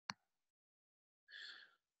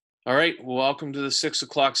All right, welcome to the 6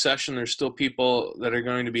 o'clock session. There's still people that are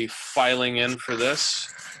going to be filing in for this,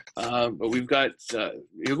 but we've got,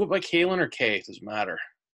 you go by Kaylin or Kay? It doesn't matter.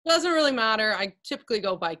 Doesn't really matter. I typically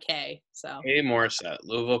go by Kay. Kay Morissette,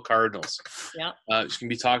 Louisville Cardinals. Yeah. She's going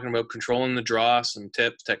to be talking about controlling the draw, some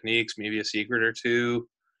tips, techniques, maybe a secret or two,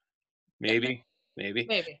 maybe.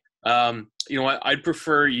 You know what? I'd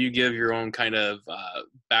prefer you give your own kind of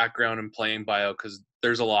background and playing bio because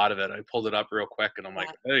there's a lot of it. I pulled it up real quick and I'm like,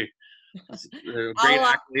 hey, great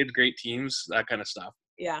accolades, great teams, that kind of stuff.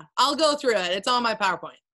 Yeah, I'll go through it. It's on my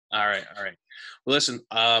PowerPoint. All right. Well, listen,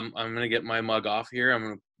 I'm going to get my mug off here. I'm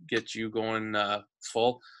going to get you going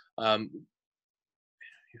full.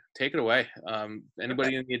 Take it away.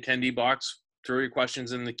 Anybody in the attendee box, throw your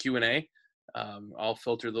questions in the Q&A. I'll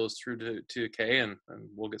filter those through to Kay and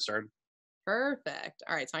we'll get started. Perfect.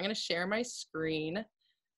 All right, so I'm going to share my screen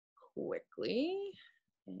quickly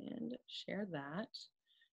and share that.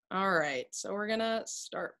 All right, so we're going to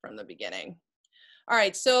start from the beginning. All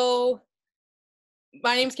right, so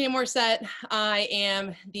my name's Kay Morissette. I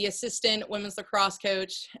am the assistant women's lacrosse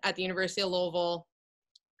coach at the University of Louisville.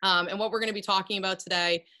 And what we're going to be talking about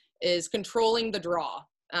today is controlling the draw.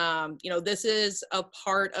 This is a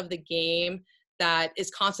part of the game that is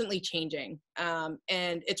constantly changing.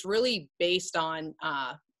 And it's really based on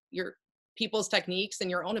your people's techniques and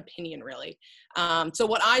your own opinion, really. So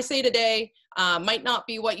what I say today might not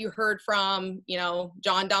be what you heard from,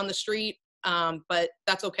 John down the street, but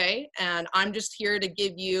that's okay. And I'm just here to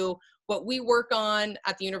give you what we work on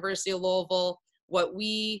at the University of Louisville, what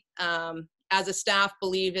we, as a staff,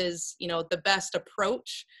 believe is, the best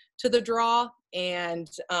approach to the draw, and,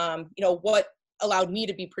 what allowed me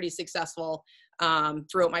to be pretty successful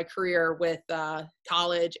throughout my career with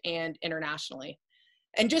college and internationally.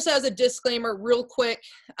 And just as a disclaimer, real quick,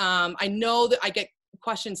 I know that I get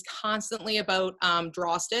questions constantly about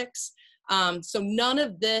draw sticks. So none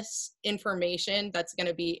of this information that's going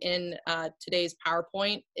to be in today's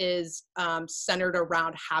PowerPoint is centered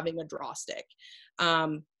around having a draw stick.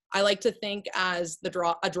 I like to think as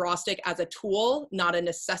a draw stick as a tool, not a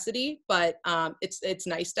necessity, but it's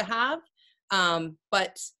nice to have.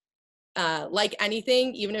 But like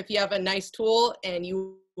anything, even if you have a nice tool and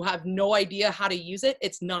you have no idea how to use it,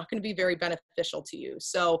 it's not going to be very beneficial to you.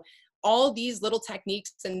 So all these little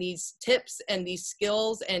techniques and these tips and these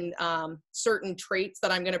skills and certain traits that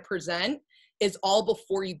I'm going to present is all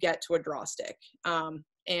before you get to a draw stick.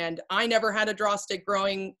 And I never had a draw stick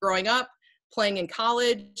growing up, playing in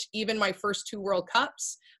college, even my first 2 World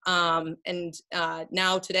Cups. And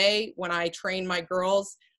now today, when I train my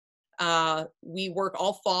girls, we work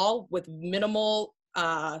all fall with minimal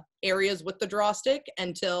areas with the draw stick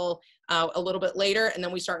until a little bit later, and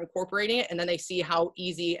then we start incorporating it, and then they see how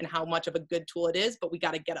easy and how much of a good tool it is, but we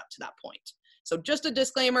got to get up to that point. So just a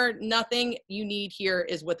disclaimer, nothing you need here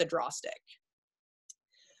is with a draw stick.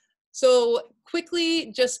 So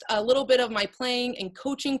quickly, just a little bit of my playing and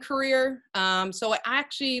coaching career. So I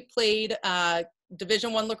actually played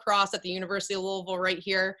Division I lacrosse at the University of Louisville right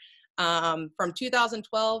here from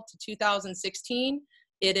 2012 to 2016.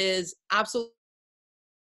 It is absolutely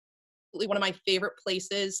one of my favorite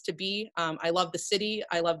places to be. I love the city,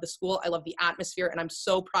 I love the school, I love the atmosphere, and I'm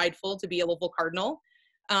so prideful to be a Louisville Cardinal.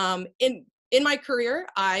 In my career,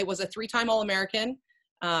 I was a 3-time All-American,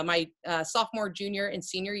 my sophomore, junior, and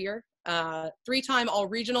senior year, 3-time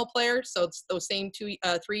All-Regional player, so it's those same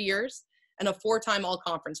 3 years, and a 4-time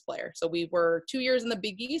All-Conference player. So we were 2 years in the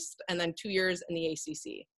Big East and then 2 years in the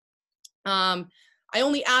ACC. I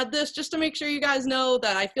only add this just to make sure you guys know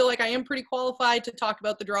that I feel like I am pretty qualified to talk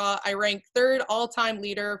about the draw. I rank 3rd all-time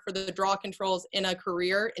leader for the draw controls in a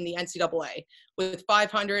career in the NCAA with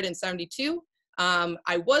 572.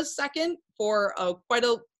 I was 2nd for quite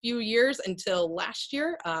a few years until last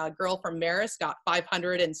year. A girl from Marist got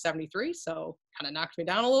 573, so kind of knocked me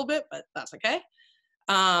down a little bit, but that's okay.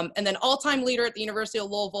 And then all-time leader at the University of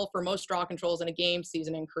Louisville for most draw controls in a game,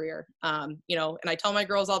 season, and career. And I tell my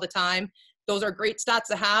girls all the time, those are great stats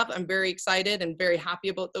to have. I'm very excited and very happy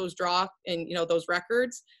about those draw and, those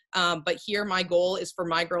records. But here my goal is for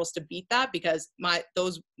my girls to beat that because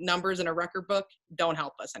those numbers in a record book don't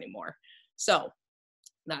help us anymore. So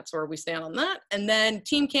that's where we stand on that. And then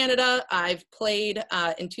Team Canada, I've played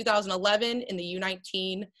in 2011 in the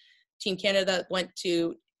U19. Team Canada went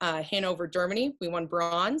to Hanover, Germany. We won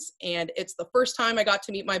bronze, and it's the first time I got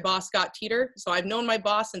to meet my boss, Scott Teeter. So I've known my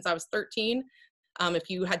boss since I was 13.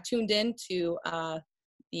 If you had tuned in to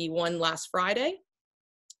the one last Friday.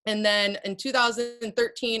 And then in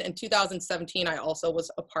 2013 and 2017, I also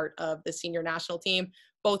was a part of the senior national team,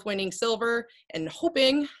 both winning silver and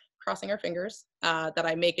hoping, crossing our fingers, that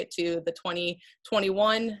I make it to the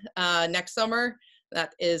 2021 next summer.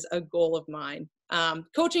 That is a goal of mine.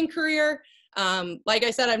 Coaching career, like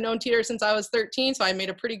I said, I've known Teeter since I was 13, so I made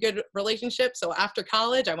a pretty good relationship. So after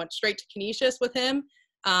college, I went straight to Canisius with him,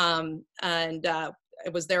 and I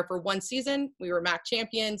was there for 1 season. We were MAC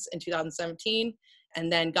champions in 2017,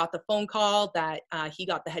 and then got the phone call that he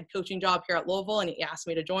got the head coaching job here at Louisville, and he asked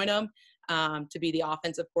me to join him to be the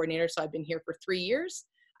offensive coordinator. So I've been here for 3 years.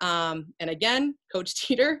 And again, Coach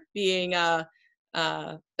Teeter being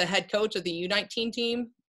the head coach of the U19 team,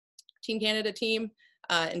 Team Canada team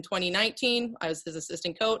in 2019. I was his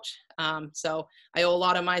assistant coach. So I owe a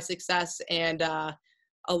lot of my success and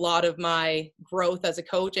a lot of my growth as a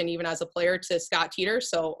coach and even as a player to Scott Teeter.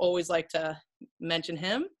 So always like to mention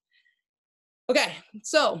him. Okay,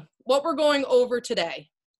 so what we're going over today,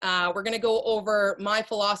 we're going to go over my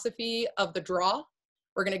philosophy of the draw.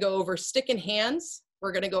 We're going to go over stick and hands.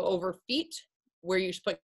 We're going to go over feet, where you should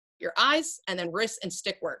put your eyes, and then wrist and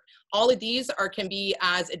stick work. All of these can be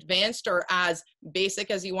as advanced or as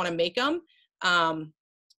basic as you want to make them.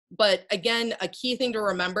 But again, a key thing to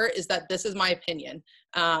remember is that this is my opinion.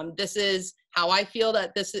 This is how I feel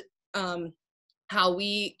that this is how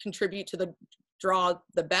we contribute to the draw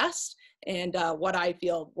the best, and what I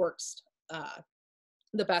feel works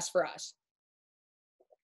the best for us.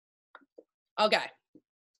 Okay,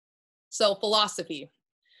 so philosophy.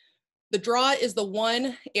 The draw is the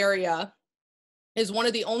one area, is one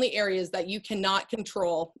of the only areas that you cannot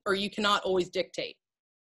control or you cannot always dictate.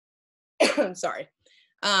 Sorry.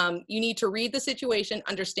 You need to read the situation,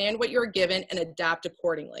 understand what you're given, and adapt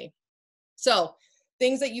accordingly. So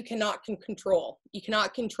things that you cannot control. You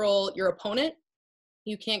cannot control your opponent.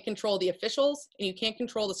 You can't control the officials, and you can't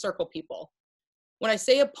control the circle people. When I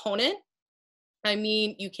say opponent, I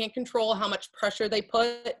mean you can't control how much pressure they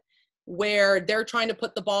put, where they're trying to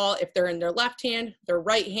put the ball, if they're in their left hand, their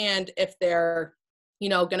right hand, if they're,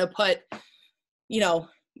 going to put,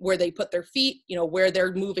 where they put their feet, where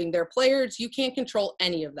they're moving their players. You can't control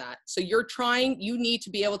any of that. So you need to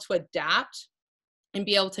be able to adapt and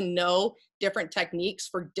be able to know different techniques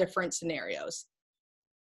for different scenarios.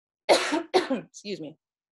 Excuse me.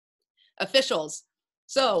 Officials.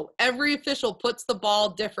 So every official puts the ball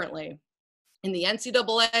differently. In the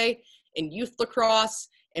NCAA, in youth lacrosse,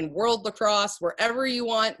 in world lacrosse, wherever you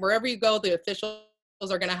go, the officials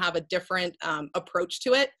are going to have a different approach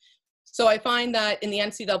to it. So I find that in the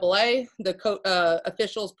NCAA, the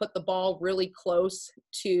officials put the ball really close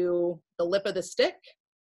to the lip of the stick.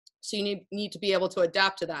 So you need to be able to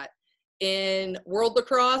adapt to that. In world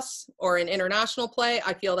lacrosse or in international play,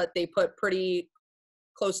 I feel that they put pretty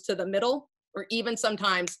close to the middle, or even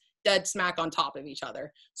sometimes dead smack on top of each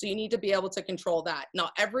other. So you need to be able to control that.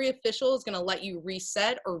 Not every official is going to let you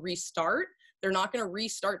reset or restart. They're not going to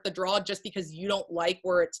restart the draw just because you don't like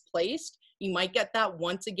where it's placed. You might get that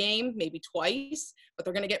once a game, maybe twice, but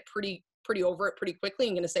they're going to get pretty over it pretty quickly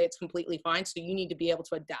and going to say it's completely fine. So you need to be able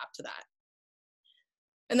to adapt to that.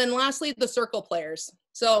 And then lastly, the circle players.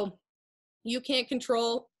 So you can't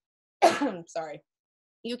control, sorry,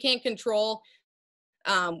 you can't control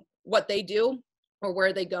what they do or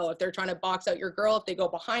where they go. If they're trying to box out your girl, if they go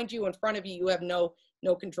behind you, in front of you, you have no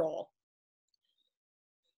control.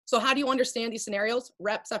 So how do you understand these scenarios?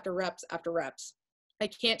 Reps after reps after reps. I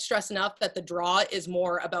can't stress enough that the draw is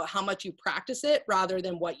more about how much you practice it rather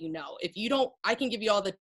than what you know. If you don't, I can give you all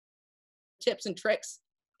the tips and tricks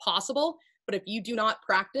possible, but if you do not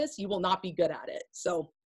practice, you will not be good at it.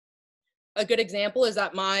 So a good example is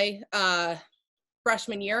that my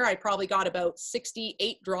freshman year, I probably got about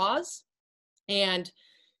 68 draws. And,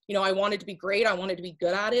 I wanted to be great. I wanted to be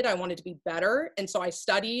good at it. I wanted to be better. And so I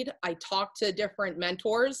studied, I talked to different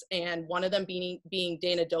mentors, and one of them being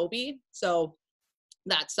Dana Doby. So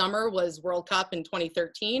that summer was World Cup in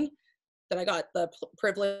 2013 that I got the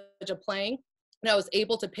privilege of playing. And I was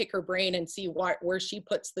able to pick her brain and see where she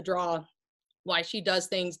puts the draw, why she does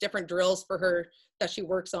things, different drills for her that she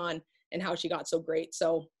works on, and how she got so great.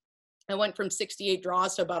 So I went from 68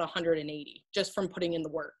 draws to about 180 just from putting in the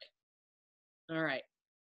work. All right.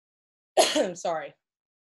 Sorry.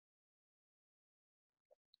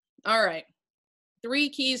 All right. 3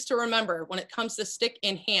 keys to remember when it comes to stick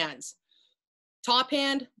and hands. Top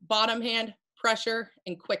hand, bottom hand, pressure,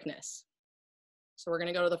 and quickness. So we're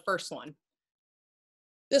going to go to the first one.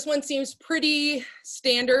 This one seems pretty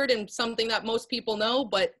standard and something that most people know,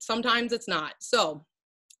 but sometimes it's not. So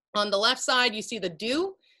on the left side, you see the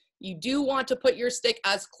do. You do want to put your stick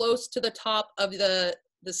as close to the top of the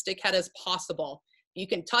stick head as possible. You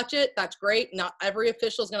can touch it, that's great. Not every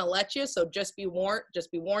official is going to let you, so just be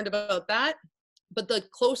warned about that. But the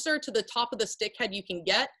closer to the top of the stick head you can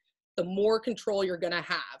get, the more control you're going to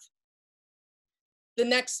have. The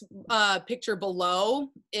next picture below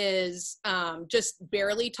is just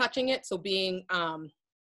barely touching it. So being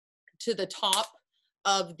to the top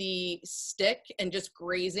of the stick and just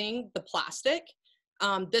grazing the plastic.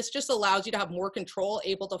 This just allows you to have more control,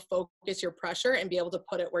 able to focus your pressure and be able to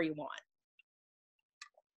put it where you want.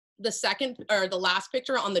 The second or the last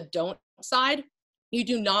picture on the don't side, you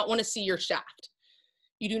do not want to see your shaft.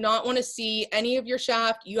 You do not want to see any of your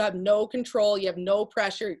shaft. You have no control. You have no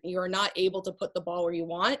pressure. You are not able to put the ball where you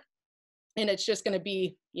want. And it's just going to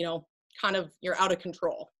be, you know, kind of, you're out of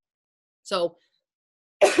control. So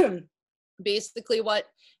basically what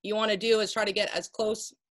you want to do is try to get as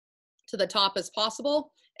close to the top as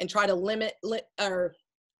possible and try to limit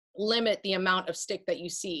the amount of stick that you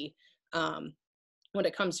see when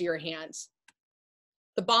it comes to your hands.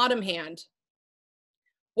 The bottom hand,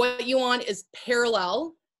 what you want is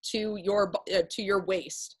parallel to your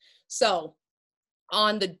waist. So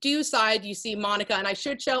on the do side, you see Monica, and I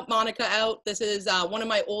should shout Monica out. This is one of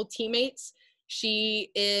my old teammates.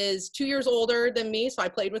 She is 2 years older than me, so I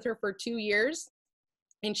played with her for 2 years,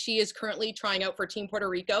 and she is currently trying out for Team Puerto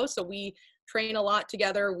Rico. So we train a lot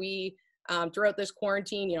together. We, throughout this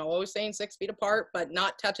quarantine, you know, always staying 6 feet apart, but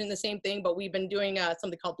not touching the same thing, but we've been doing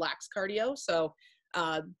something called lax cardio. So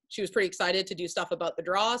she was pretty excited to do stuff about the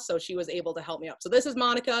draw, so she was able to help me out. So this is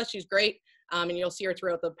Monica. She's great, and you'll see her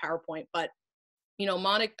throughout the PowerPoint. But you know,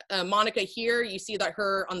 Monica here, you see that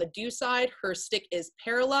her on the do side, her stick is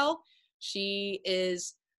parallel. She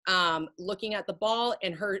is looking at the ball,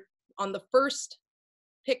 and her on the first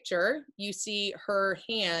picture, you see her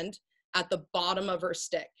hand at the bottom of her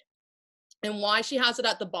stick. And why she has it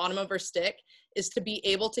at the bottom of her stick is to be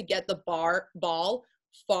able to get the ball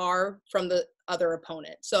far from the other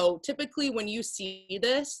opponent. So typically when you see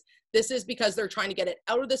this is because they're trying to get it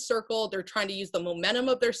out of the circle. They're trying to use the momentum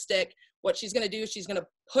of their stick. What she's going to do is she's going to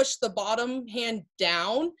push the bottom hand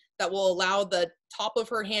down. That will allow the top of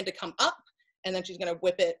her hand to come up, and then she's going to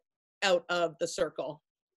whip it out of the circle.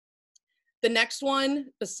 The next one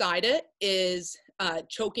beside it is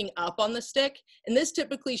choking up on the stick. And this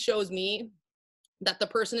typically shows me that the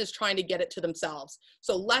person is trying to get it to themselves.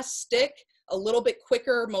 So less stick, a little bit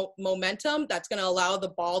quicker momentum, that's going to allow the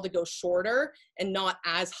ball to go shorter and not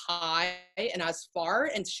as high and as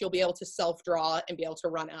far, and she'll be able to self-draw and be able to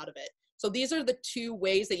run out of it. So these are the two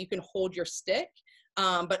ways that you can hold your stick,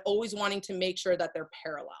 but always wanting to make sure that they're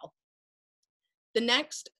parallel. The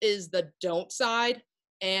next is the don't side.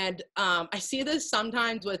 And I see this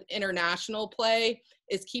sometimes with international play,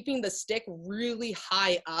 is keeping the stick really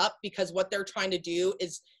high up, because what they're trying to do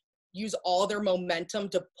is use all their momentum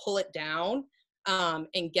to pull it down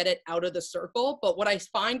and get it out of the circle. But what I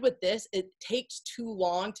find with this, it takes too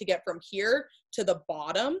long to get from here to the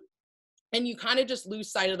bottom, and you kind of just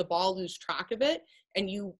lose sight of the ball, lose track of it, and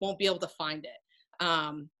you won't be able to find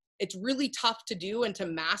it. It's really tough to do and to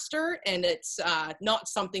master, and it's not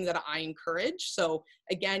something that I encourage. So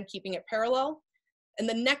again, keeping it parallel. And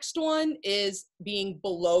the next one is being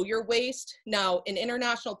below your waist. Now, in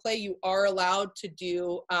international play, you are allowed to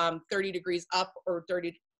do 30 degrees up or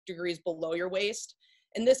 30 degrees below your waist.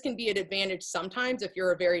 And this can be an advantage sometimes if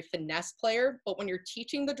you're a very finesse player, but when you're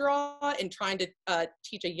teaching the draw and trying to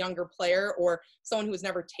teach a younger player or someone who has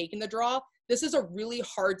never taken the draw, this is a really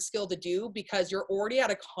hard skill to do, because you're already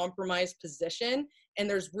at a compromised position, and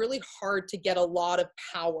there's really hard to get a lot of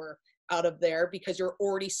power out of there because you're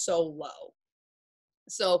already so low.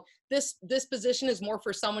 So this position is more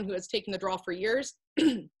for someone who has taken the draw for years,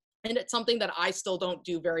 and it's something that I still don't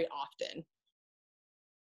do very often.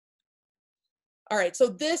 All right, so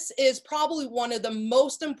this is probably one of the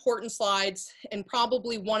most important slides, and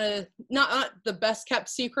probably one of, not the best kept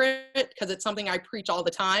secret, because it's something I preach all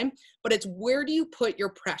the time, but it's where do you put your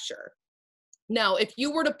pressure? Now, if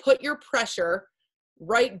you were to put your pressure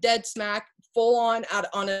right dead smack, full on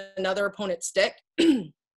another opponent's stick,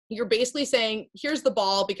 you're basically saying, here's the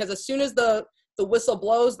ball, because as soon as the whistle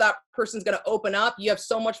blows, that person's gonna open up. You have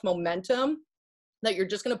so much momentum that you're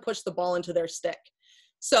just gonna push the ball into their stick.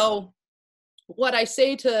 So what I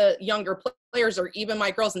say to younger players, or even my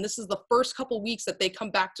girls, and this is the first couple weeks that they come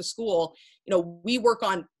back to school, you know, we work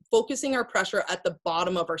on focusing our pressure at the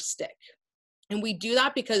bottom of our stick. And we do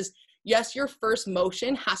that because, yes, your first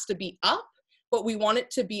motion has to be up, but we want it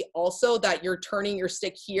to be also that you're turning your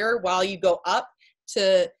stick here while you go up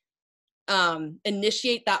to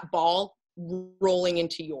initiate that ball rolling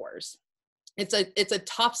into yours. It's a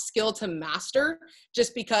tough skill to master,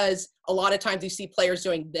 just because a lot of times you see players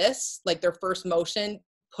doing this, like their first motion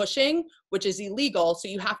pushing, which is illegal. So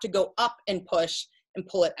you have to go up and push and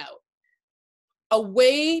pull it out. a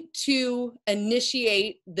way to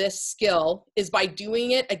initiate this skill is by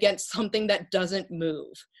doing it against something that doesn't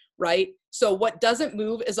move, right? So what doesn't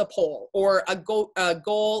move is a pole or a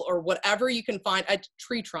goal or whatever you can find, a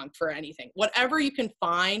tree trunk for anything. Whatever you can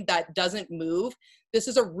find that doesn't move, this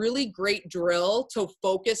is a really great drill to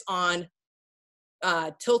focus on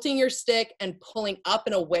tilting your stick and pulling up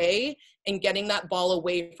and away and getting that ball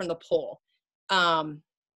away from the pole.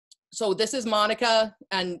 So this is Monica,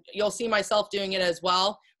 and you'll see myself doing it as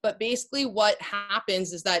well. But basically what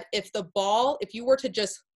happens is that if you were to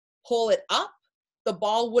just pull it up, the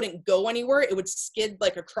ball wouldn't go anywhere. It would skid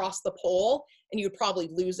like across the pole and you'd probably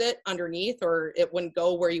lose it underneath, or it wouldn't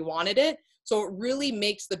go where you wanted it. So it really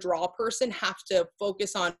makes the draw person have to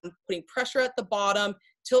focus on putting pressure at the bottom,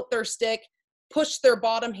 tilt their stick, push their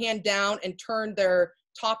bottom hand down and turn their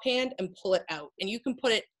top hand and pull it out. And you can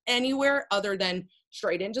put it anywhere other than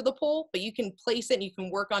straight into the pole, but you can place it and you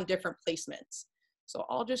can work on different placements. So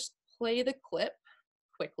I'll just play the clip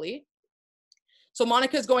quickly. So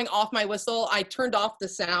Monica's going off my whistle. I turned off the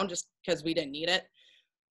sound just because we didn't need it.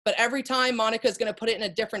 But every time Monica's gonna put it in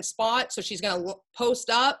a different spot. So she's gonna post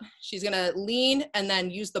up, she's gonna lean and then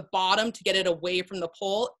use the bottom to get it away from the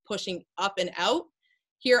pole, pushing up and out.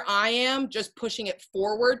 Here I am just pushing it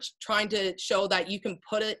forward, trying to show that you can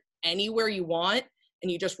put it anywhere you want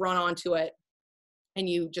and you just run onto it and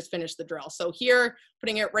you just finish the drill. So here,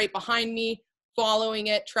 putting it right behind me, following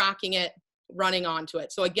it, tracking it, running onto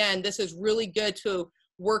it. So again, this is really good to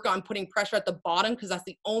work on putting pressure at the bottom because that's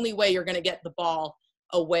the only way you're gonna get the ball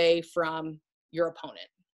away from your opponent,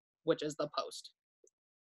 which is the post.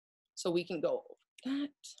 So we can go over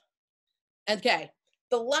that. Okay,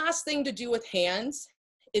 the last thing to do with hands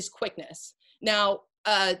is quickness. Now,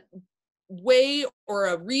 way or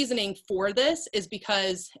a reasoning for this is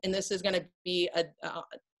because, and this is going to be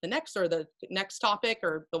the next topic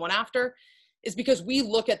or the one after, is because we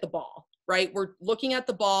look at the ball, right? We're looking at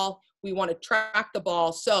the ball, we want to track the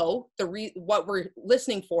ball. So what we're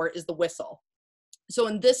listening for is the whistle. So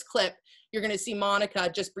in this clip, you're going to see Monica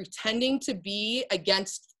just pretending to be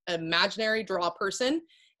against an imaginary draw person.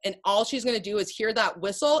 And all she's going to do is hear that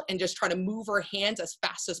whistle and just try to move her hands as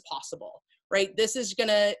fast as possible, right? This is going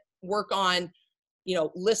to work on,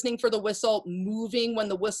 listening for the whistle, moving when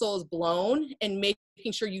the whistle is blown, and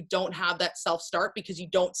making sure you don't have that self-start because you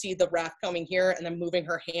don't see the ref coming here and then moving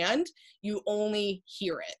her hand. You only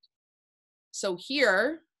hear it. So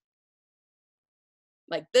here,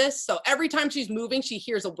 like this. So every time she's moving, she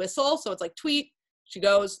hears a whistle. So it's like tweet, she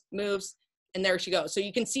goes, moves, and there she goes. So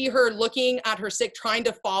you can see her looking at her stick, trying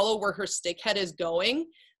to follow where her stick head is going.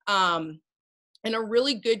 And a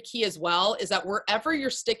really good key as well is that wherever your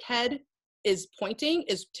stick head is pointing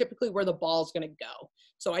is typically where the ball is going to go.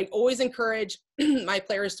 So I always encourage my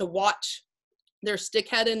players to watch their stick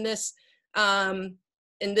head in this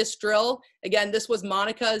drill. Again, this was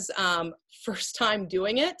Monica's first time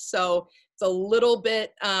doing it. So it's a little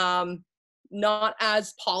bit not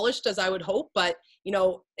as polished as I would hope, but in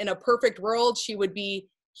a perfect world, she would be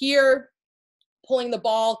here, pulling the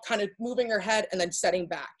ball, kind of moving her head and then setting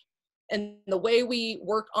back. And the way we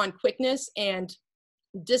work on quickness and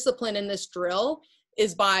discipline in this drill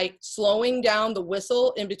is by slowing down the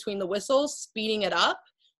whistle in between the whistles, speeding it up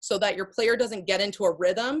so that your player doesn't get into a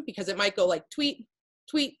rhythm, because it might go like tweet,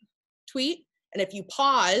 tweet, tweet. And if you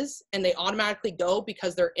pause and they automatically go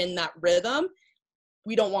because they're in that rhythm,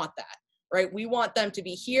 we don't want that, right? We want them to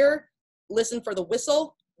be here, listen for the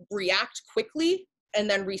whistle, react quickly, and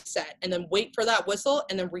then reset, and then wait for that whistle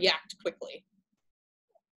and then react quickly.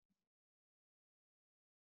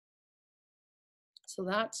 So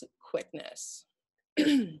that's quickness.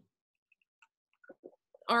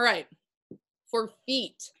 All right, for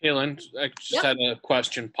feet. Kaylin, I just had a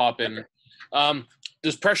question pop in.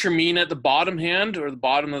 Does pressure mean at the bottom hand or the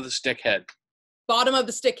bottom of the stick head? Bottom of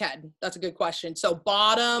the stick head. That's a good question. So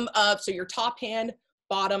so your top hand,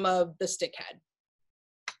 bottom of the stick head.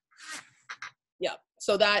 Yep.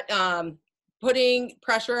 So that putting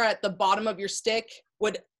pressure at the bottom of your stick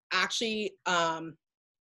would actually kind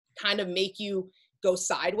of make you go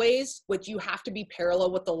sideways, which you have to be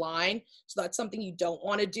parallel with the line. So that's something you don't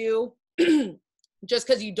want to do just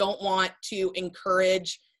because you don't want to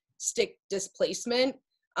encourage stick displacement.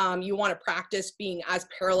 You want to practice being as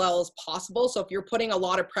parallel as possible. So if you're putting a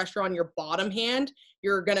lot of pressure on your bottom hand,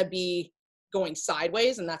 you're going to be going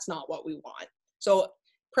sideways, and that's not what we want. So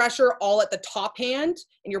pressure all at the top hand,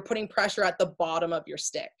 and you're putting pressure at the bottom of your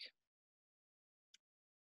stick.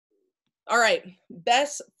 All right,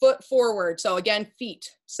 best foot forward. So again, feet.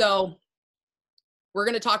 So we're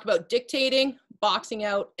going to talk about dictating, boxing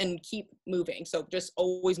out, and keep moving. So just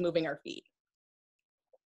always moving our feet.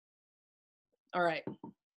 All right.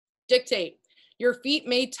 Dictate. Your feet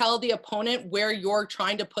may tell the opponent where you're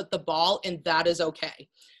trying to put the ball, and that is okay.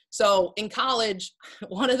 So in college,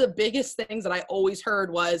 one of the biggest things that I always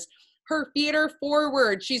heard was, her feet are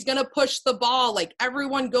forward, she's going to push the ball, like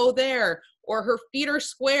everyone go there. Or her feet are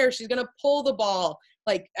square, she's going to pull the ball,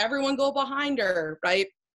 like everyone go behind her, right?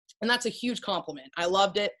 And that's a huge compliment. I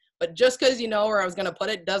loved it. But just because you know where I was going to put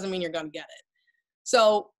it doesn't mean you're going to get it.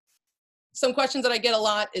 So some questions that I get a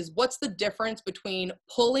lot is, what's the difference between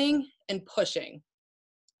pulling and pushing?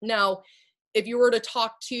 Now, if you were to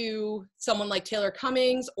talk to someone like Taylor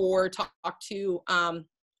Cummings or talk to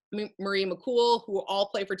Marie McCool, who all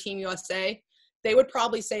play for Team USA, they would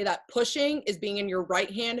probably say that pushing is being in your right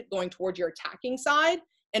hand going towards your attacking side,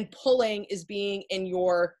 and pulling is being in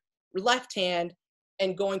your left hand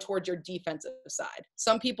and going towards your defensive side.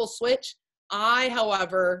 Some people switch. I,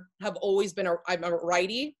 however, have always been I'm a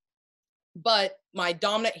righty, but my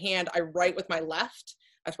dominant hand, I write with my left.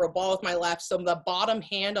 I throw a ball with my left. So the bottom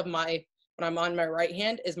hand of when I'm on my right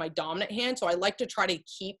hand is my dominant hand. So I like to try to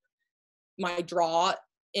keep my draw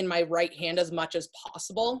in my right hand as much as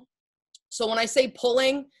possible. So when I say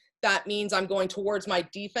pulling, that means I'm going towards my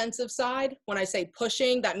defensive side. When I say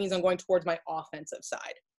pushing, that means I'm going towards my offensive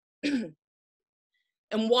side.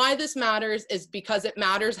 And why this matters is because it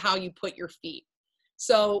matters how you put your feet.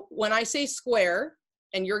 So when I say square,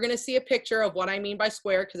 and you're going to see a picture of what I mean by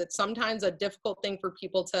square, because it's sometimes a difficult thing for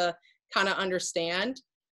people to kind of understand.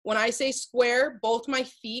 When I say square, both my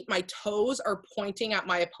feet, my toes are pointing at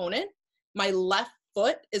my opponent. My left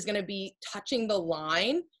foot is going to be touching the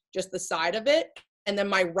line, just the side of it. And then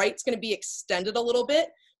my right's going to be extended a little bit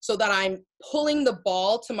so that I'm pulling the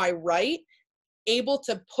ball to my right, able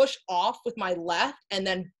to push off with my left, and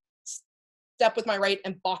then step with my right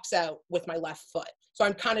and box out with my left foot. So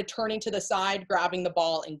I'm kind of turning to the side, grabbing the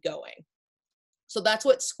ball and going. So that's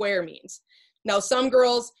what square means. Now, some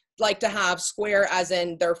girls like to have square as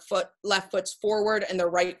in their left foot's forward and their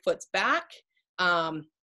right foot's back.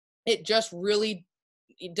 It just really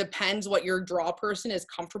depends what your draw person is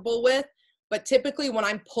comfortable with. But typically when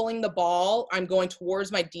I'm pulling the ball, I'm going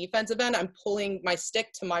towards my defensive end. I'm pulling my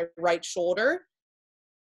stick to my right shoulder.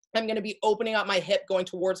 I'm going to be opening up my hip going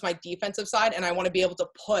towards my defensive side, and I want to be able to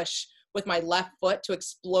push with my left foot to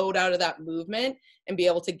explode out of that movement and be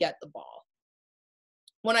able to get the ball.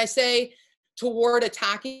 When I say toward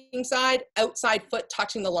attacking side, outside foot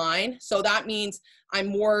touching the line, so that means I'm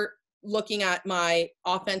more looking at my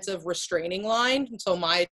offensive restraining line, so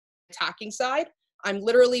my attacking side. I'm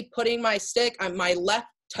literally putting my stick, my left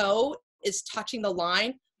toe is touching the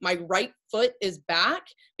line, my right foot is back,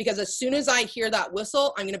 because as soon as I hear that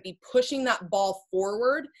whistle, I'm going to be pushing that ball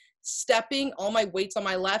forward, stepping, all my weight's on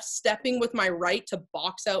my left, stepping with my right to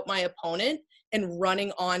box out my opponent and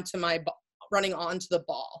running onto the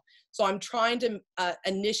ball. So I'm trying to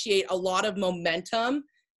initiate a lot of momentum,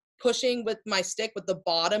 pushing with my stick with the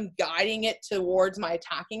bottom, guiding it towards my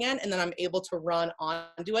attacking end, and then I'm able to run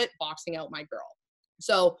onto it, boxing out my girl.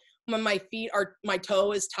 So when my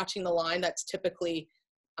toe is touching the line, that's typically,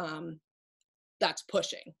 that's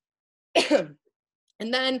pushing. And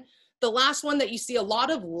then the last one that you see a lot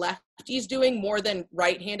of lefties doing more than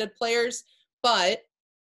right-handed players, but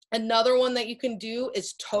another one that you can do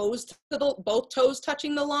is both toes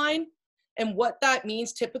touching the line. And what that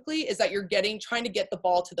means typically is that you're trying to get the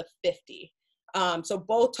ball to the 50. So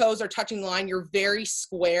both toes are touching the line. You're very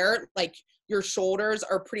square, like your shoulders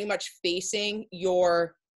are pretty much facing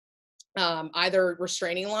your either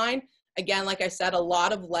restraining line. Again, like I said, a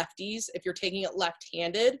lot of lefties, if you're taking it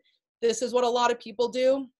left-handed, this is what a lot of people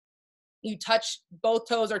do. You both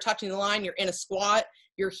toes are touching the line, you're in a squat,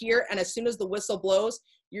 you're here, and as soon as the whistle blows,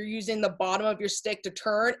 you're using the bottom of your stick to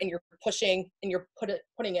turn, and you're pushing, and you're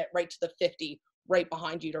putting it right to the 50, right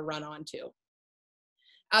behind you to run onto.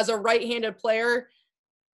 As a right-handed player,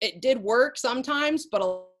 it did work sometimes, but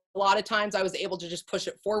a lot of times I was able to just push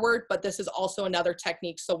it forward, but this is also another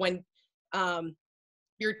technique. So when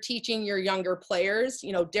you're teaching your younger players,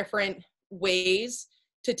 different ways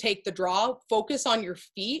to take the draw, focus on your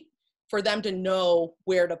feet for them to know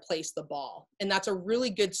where to place the ball. And that's a really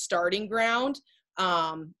good starting ground,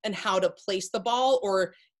 and how to place the ball,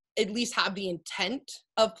 or at least have the intent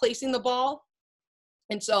of placing the ball.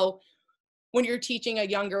 And so when you're teaching a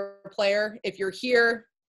younger player, if you're here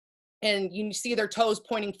and you see their toes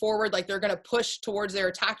pointing forward, like they're going to push towards their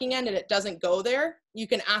attacking end and it doesn't go there, you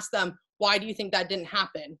can ask them, why do you think that didn't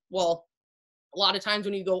happen? Well, a lot of times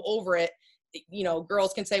when you go over it,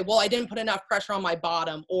 girls can say, well, I didn't put enough pressure on my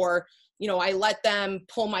bottom, or, I let them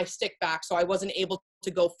pull my stick back, so I wasn't able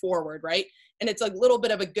to go forward, right? And it's a little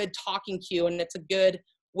bit of a good talking cue, and it's a good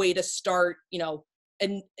way to start,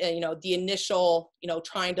 and you know, the initial, you know,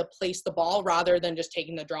 trying to place the ball rather than just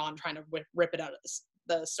taking the draw and trying to rip it out of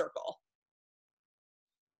the circle.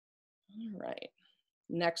 All right,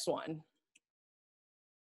 next one.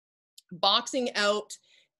 Boxing out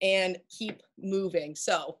and keep moving.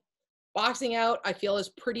 So boxing out, I feel, is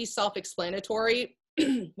pretty self-explanatory.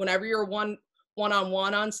 Whenever you're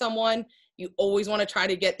one-on-one on someone, you always want to try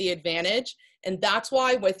to get the advantage. And that's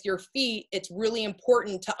why with your feet, it's really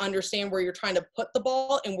important to understand where you're trying to put the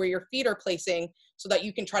ball and where your feet are placing so that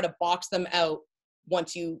you can try to box them out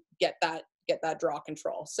once you get that draw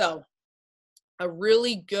control. So a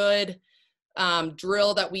really good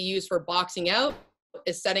drill that we use for boxing out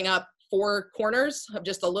is setting up 4 corners of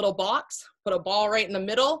just a little box, put a ball right in the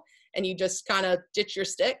middle, and you just kind of ditch your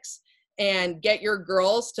sticks and get your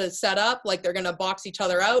girls to set up like they're going to box each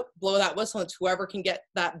other out, blow that whistle, and it's whoever can get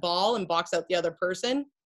that ball and box out the other person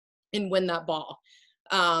and win that ball.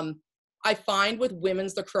 I find with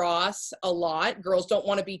women's lacrosse a lot, girls don't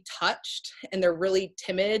want to be touched and they're really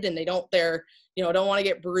timid and don't want to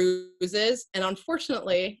get bruises. And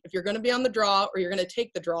unfortunately, if you're going to be on the draw or you're going to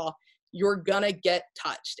take the draw, you're going to get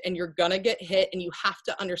touched and you're going to get hit, and you have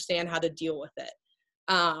to understand how to deal with it.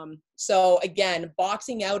 So again,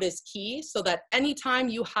 boxing out is key, so that anytime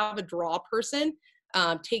you have a draw person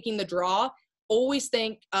taking the draw, always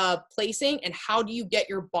think of placing and how do you get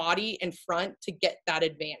your body in front to get that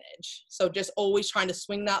advantage. So just always trying to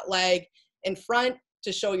swing that leg in front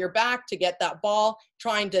to show your back to get that ball,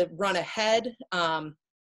 trying to run ahead and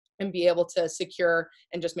be able to secure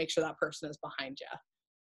and just make sure that person is behind you.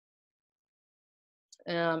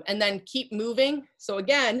 And then keep moving. So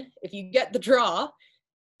again, if you get the draw,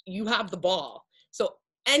 you have the ball. So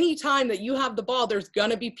anytime that you have the ball, there's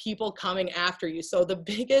gonna be people coming after you. So the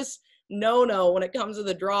biggest no-no when it comes to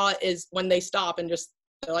the draw is when they stop and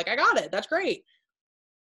they're like, I got it, that's great.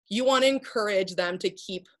 You wanna encourage them to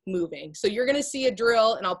keep moving. So you're gonna see a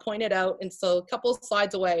drill, and I'll point it out, and so a couple of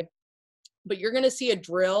slides away, but you're gonna see a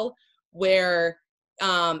drill where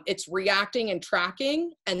it's reacting and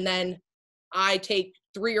tracking, and then I take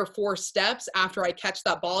 3 or 4 steps after I catch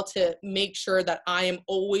that ball to make sure that I am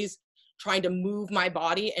always trying to move my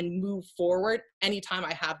body and move forward anytime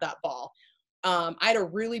I have that ball. I had a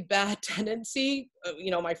really bad tendency,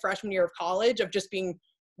 my freshman year of college, of just being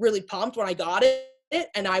really pumped when I got it,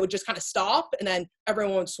 and I would just kind of stop, and then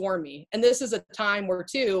everyone would swarm me. And this is a time where,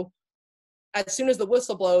 too, as soon as the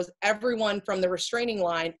whistle blows, everyone from the restraining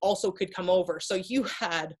line also could come over. So you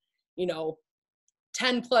had,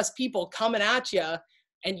 10 plus people coming at you,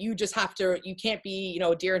 and you just have to, you can't be,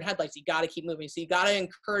 a deer in headlights. You got to keep moving. So you got to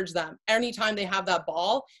encourage them anytime they have that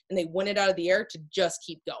ball and they win it out of the air to just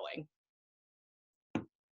keep going.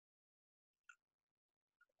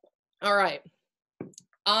 All right.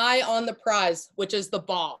 Eye on the prize, which is the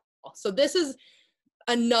ball. So this is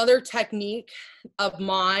another technique of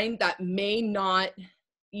mine that you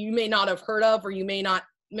may not have heard of, or you may not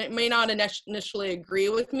initially agree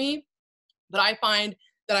with me, but I find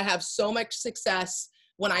that I have so much success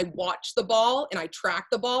when I watch the ball and I track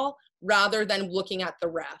the ball rather than looking at the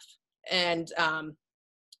ref. And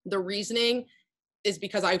the reasoning is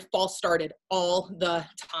because I false started all the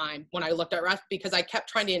time when I looked at ref, because I kept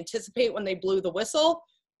trying to anticipate when they blew the whistle,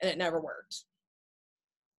 and it never worked.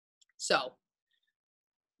 So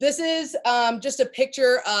this is just a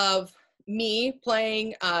picture of me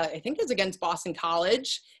playing, I think it's against Boston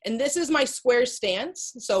College. And this is my square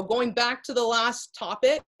stance. So going back to the last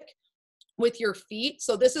topic with your feet.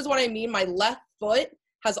 So this is what I mean. My left foot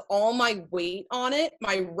has all my weight on it.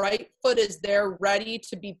 My right foot is there ready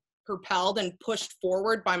to be propelled and pushed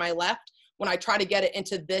forward by my left when I try to get it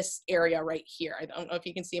into this area right here. I don't know if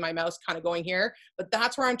you can see my mouse kind of going here, but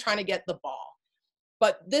that's where I'm trying to get the ball.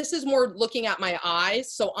 But this is more looking at my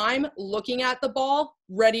eyes. So I'm looking at the ball,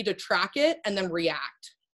 ready to track it and then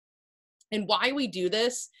react. And why we do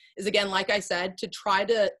this is, again, like I said, to try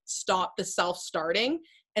to stop the self-starting,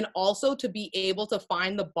 and also to be able to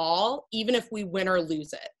find the ball even if we win or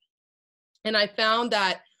lose it. And I found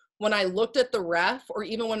that when I looked at the ref, or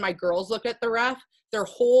even when my girls look at the ref, their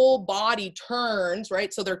whole body turns,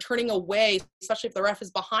 right? So they're turning away, especially if the ref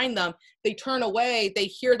is behind them. They turn away, they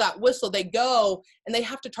hear that whistle, they go, and they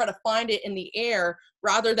have to try to find it in the air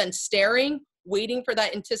rather than staring, waiting for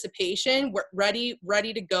that anticipation, ready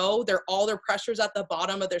to go. All their pressure's at the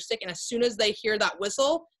bottom of their stick. And as soon as they hear that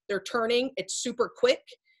whistle, they're turning. It's super quick,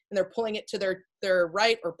 and they're pulling it to their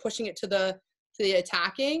right or pushing it to the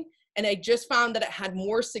attacking. And I just found that it had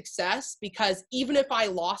more success, because even if I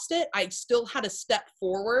lost it, I still had to step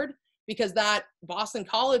forward, because that Boston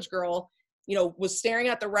College girl, was staring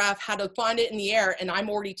at the ref, had to find it in the air, and I'm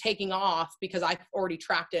already taking off because I've already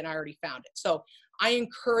tracked it and I already found it. So I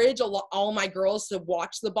encourage all my girls to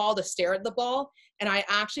watch the ball, to stare at the ball. And I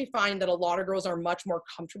actually find that a lot of girls are much more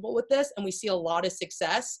comfortable with this. And we see a lot of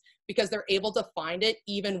success because they're able to find it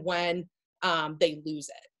even when they lose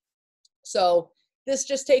it. So this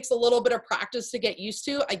just takes a little bit of practice to get used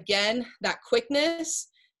to. Again, that quickness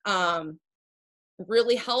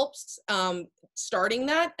really helps starting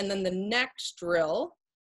that. And then the next drill,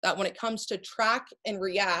 that when it comes to track and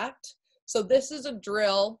react, so this is a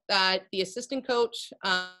drill that the assistant coach,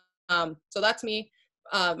 so that's me,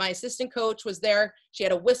 my assistant coach was there. She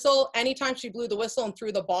had a whistle. Anytime she blew the whistle and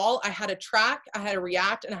threw the ball, I had to track, I had to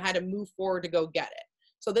react, and I had to move forward to go get it.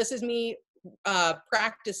 So this is me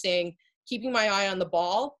practicing keeping my eye on the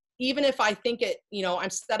ball. Even if I think it, you know, I'm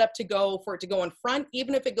set up to go for it to go in front,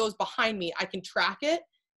 even if it goes behind me, I can track it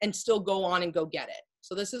and still go on and go get it.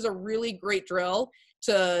 So this is a really great drill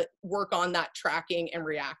to work on that tracking and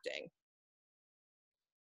reacting.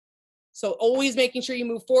 So always making sure you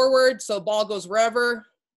move forward so ball goes wherever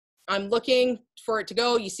I'm looking for it to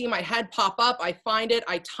go. You see my head pop up, I find it,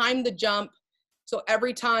 I time the jump. So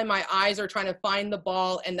every time my eyes are trying to find the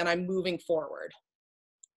ball and then I'm moving forward,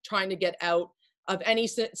 trying to get out of any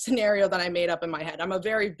scenario that I made up in my head. I'm a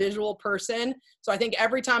very visual person. So I think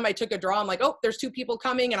every time I took a draw, I'm like, oh, there's 2 people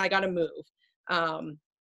coming and I got to move.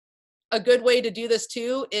 A good way to do this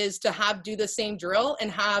too is to do the same drill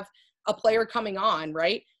and have a player coming on,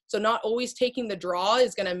 right? So not always taking the draw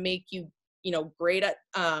is going to make you, you know, great at,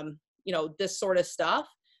 you know, this sort of stuff.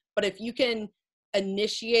 But if you can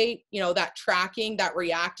initiate, you know, that tracking, that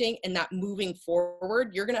reacting, and that moving forward,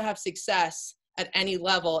 you're going to have success at any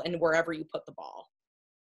level and wherever you put the ball.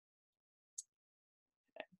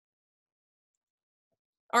 Okay.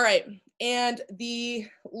 All right. And the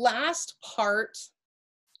last part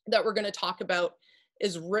that we're going to talk about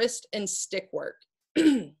is wrist and stick work.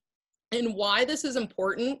 And why this is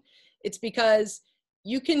important, it's because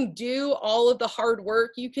you can do all of the hard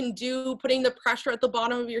work. You can do putting the pressure at the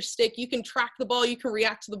bottom of your stick. You can track the ball. You can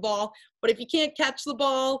react to the ball. But if you can't catch the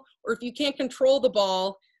ball or if you can't control the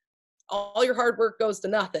ball, all your hard work goes to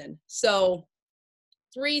nothing. So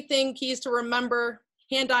 3 keys to remember: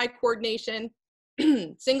 hand-eye coordination,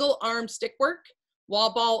 single arm stick work,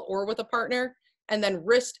 wall ball or with a partner, and then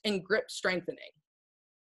wrist and grip strengthening.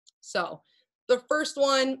 So the first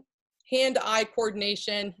one, hand-eye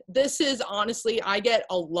coordination. This is honestly, I get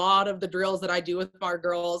a lot of the drills that I do with our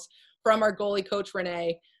girls from our goalie coach,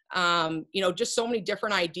 Renee. You know, just so many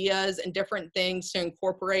different ideas and different things to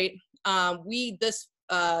incorporate. We, this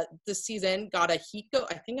season, got a Hiko,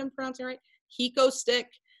 I think I'm pronouncing it right, Hiko stick,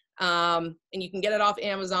 and you can get it off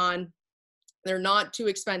Amazon. They're not too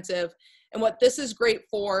expensive. And what this is great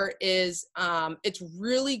for is it's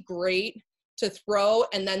really great to throw,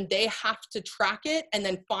 and then they have to track it and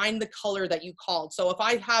then find the color that you called. So if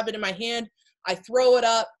I have it in my hand, I throw it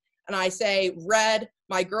up and I say red,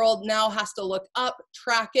 my girl now has to look up,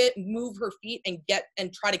 track it, move her feet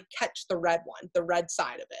and try to catch the red one, the red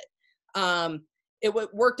side of it. It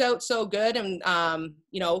worked out so good. And,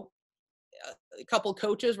 you know, a couple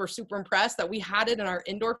coaches were super impressed that we had it in our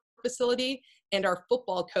indoor facility, and our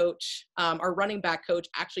football coach, our running back coach,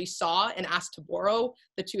 actually saw and asked to borrow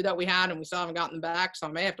the 2 that we had, and we still haven't gotten them back, so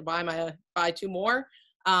I may have to buy 2 more.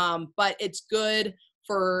 But it's good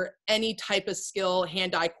for any type of skill,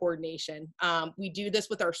 hand-eye coordination. We do this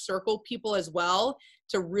with our circle people as well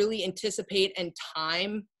to really anticipate and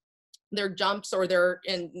time their jumps or their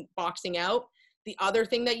boxing out. The other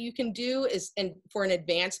thing that you can do is, and for an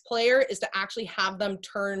advanced player, is to actually have them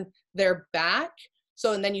turn their back.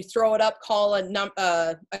 So, and then you throw it up, call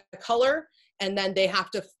a color, and then they have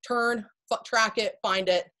to turn, track it, find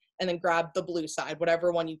it, and then grab the blue side,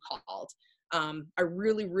 whatever one you called. I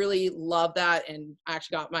really, really love that. And I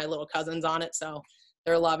actually got my little cousins on it, so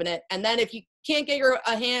they're loving it. And then if you can't get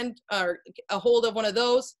a hand or a hold of one of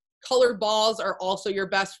those, colored balls are also your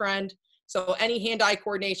best friend. So any hand-eye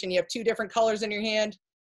coordination, you have 2 different colors in your hand.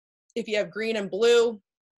 If you have green and blue,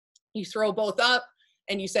 you throw both up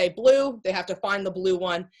and you say blue, they have to find the blue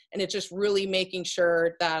one. And it's just really making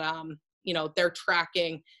sure that, you know, they're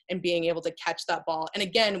tracking and being able to catch that ball. And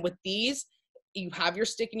again, with these, you have your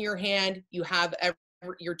stick in your hand, you have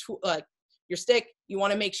your stick, you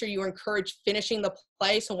want to make sure you encourage finishing the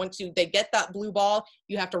play. So once they get that blue ball,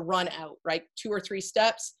 you have to run out, right? 2 or 3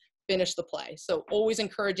 steps, finish the play. So always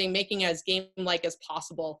encouraging, making it as game-like as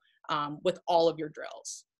possible with all of your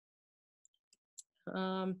drills.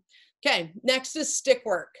 Okay, next is stick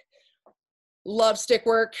work. Love stick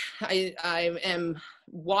work. I am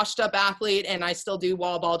washed up athlete, and I still do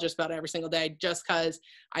wall ball just about every single day just because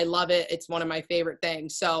I love it. It's one of my favorite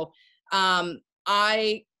things. So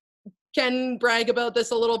I can brag about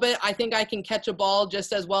this a little bit. I think I can catch a ball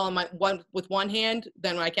just as well with one hand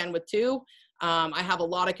than I can with two. I have a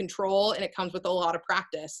lot of control, and it comes with a lot of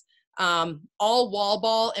practice. All wall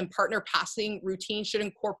ball and partner passing routine should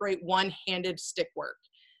incorporate one-handed stick work.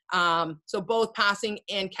 So both passing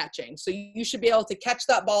and catching. So you should be able to catch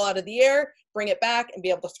that ball out of the air, bring it back, and be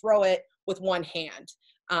able to throw it with one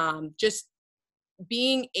hand. Just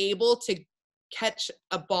being able to catch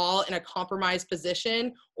a ball in a compromised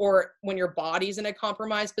position, or when your body's in a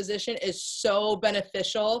compromised position, is so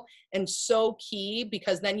beneficial and so key,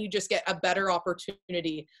 because then you just get a better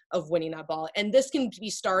opportunity of winning that ball. And this can be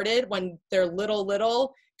started when they're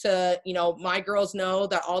little to, you know, my girls know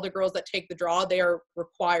that all the girls that take the draw, they are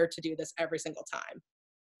required to do this every single time.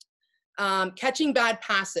 Catching bad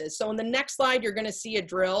passes. So in the next slide, you're going to see a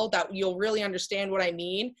drill that you'll really understand what I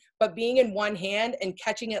mean, but being in one hand and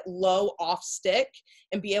catching it low off stick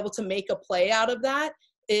and be able to make a play out of that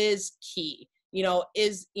is key.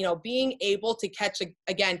 Being able to catch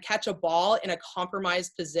a ball in a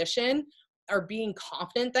compromised position, or being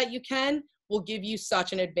confident that you will give you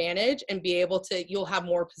such an advantage, and you'll have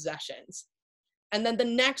more possessions. And then the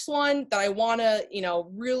next one that I want to,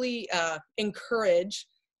 really encourage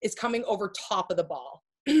is coming over top of the ball.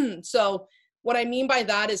 So what I mean by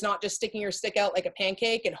that is not just sticking your stick out like a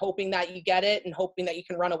pancake and hoping that you get it and hoping that you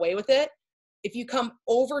can run away with it. If you come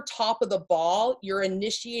over top of the ball, you're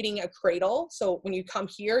initiating a cradle. So when you come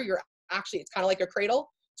here, it's kind of like a cradle.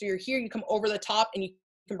 So you're here, you come over the top, and you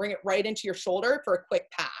can bring it right into your shoulder for a quick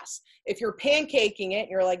pass. If you're pancaking it and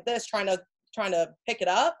you're like this, trying to pick it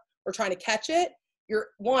up or trying to catch it, you're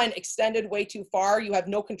extended way too far. You have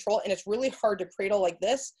no control, and it's really hard to cradle like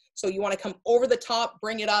this. So you want to come over the top,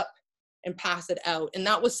 bring it up, and pass it out. And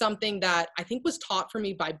that was something that I think was taught for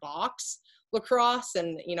me by box lacrosse.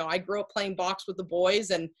 And, I grew up playing box with the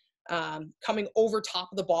boys, and coming over top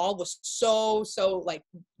of the ball was so like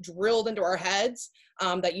drilled into our heads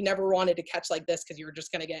that you never wanted to catch like this, because you were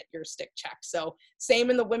just going to get your stick checked. So same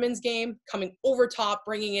in the women's game, coming over top,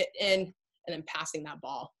 bringing it in, and then passing that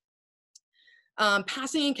ball.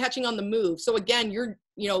 Passing and catching on the move. So again, you're,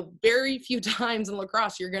 very few times in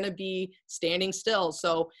lacrosse, you're going to be standing still.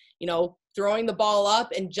 So, throwing the ball up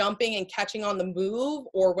and jumping and catching on the move,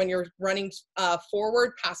 or when you're running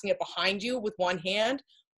forward, passing it behind you with one hand,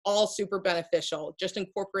 all super beneficial. Just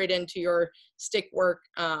incorporate into your stick work,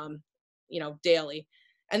 daily.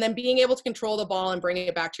 And then being able to control the ball and bringing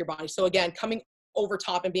it back to your body. So again, coming over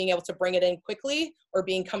top and being able to bring it in quickly, or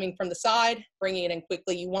coming from the side, bringing it in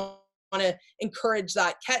quickly. You want to encourage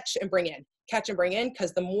that catch and bring in,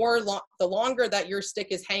 because the longer that your stick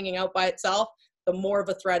is hanging out by itself, the more of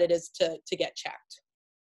a threat it is to get checked.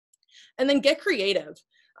 And then get creative.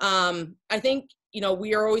 I think,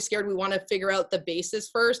 we are always scared. We want to figure out the basis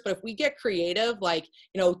first, but if we get creative, like,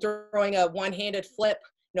 throwing a one-handed flip,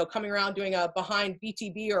 coming around doing a behind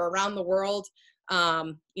BTB or around the world,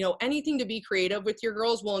 anything to be creative with your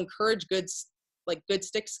girls will encourage good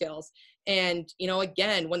stick skills. And,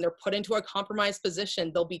 again, when they're put into a compromised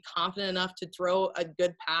position, they'll be confident enough to throw a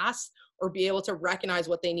good pass or be able to recognize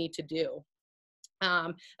what they need to do.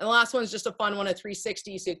 And the last one is just a fun one, a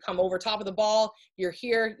 360. So you come over top of the ball, you're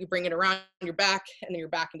here, you bring it around your back, and then you're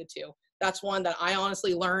back into two. That's one that I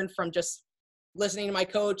honestly learned from just listening to my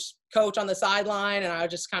coach on the sideline, and I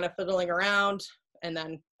was just kind of fiddling around, and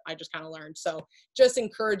then I just kind of learned. So just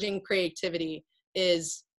encouraging creativity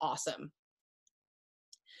is awesome.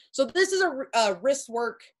 So this is a wrist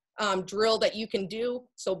work drill that you can do.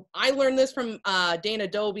 So I learned this from Dana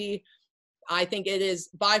Dobie. I think it is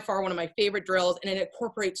by far one of my favorite drills, and it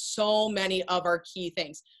incorporates so many of our key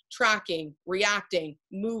things: tracking, reacting,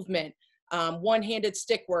 movement, one-handed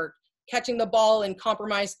stick work, catching the ball in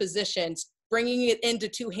compromised positions, bringing it into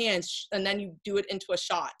two hands, and then you do it into a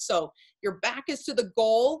shot. So your back is to the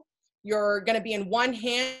goal. You're going to be in one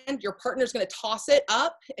hand. Your partner's going to toss it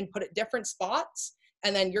up and put it different spots.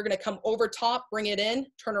 And then you're going to come over top, bring it in,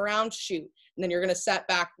 turn around, shoot. And then you're going to set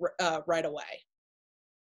back right away.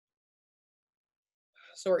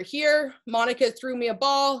 So we're here. Monica threw me a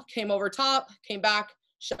ball, came over top, came back,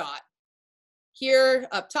 shot. Here,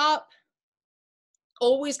 up top.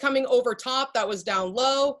 Always coming over top. That was down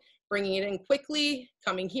low, bringing it in quickly,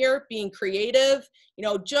 coming here, being creative,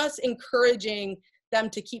 just encouraging them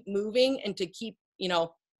to keep moving and to keep,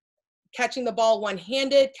 catching the ball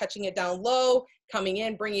one-handed, catching it down low, coming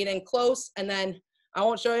in, bringing it in close. And then I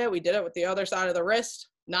won't show you, we did it with the other side of the wrist.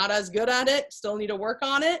 Not as good at it, still need to work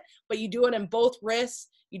on it, but you do it in both wrists,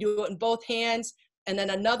 you do it in both hands. And then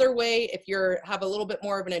another way, if you have a little bit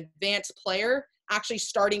more of an advanced player, actually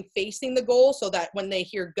starting facing the goal, so that when they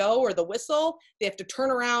hear go or the whistle, they have to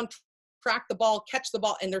turn around, track the ball, catch the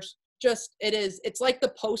ball, and they're it's like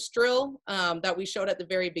the post drill that we showed at the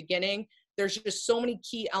very beginning. There's just so many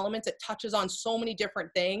key elements. It touches on so many different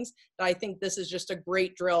things that I think this is just a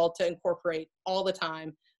great drill to incorporate all the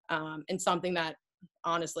time, and something that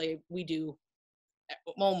honestly we do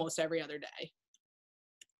almost every other day.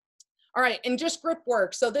 All right, and just grip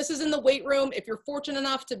work. So this is in the weight room. If you're fortunate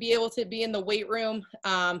enough to be able to be in the weight room,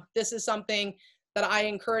 this is something that I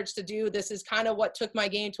encourage to do. This is kind of what took my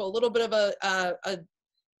game to a little bit of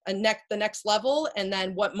the next level. And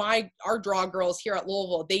then what our draw girls here at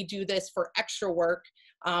Louisville, they do this for extra work,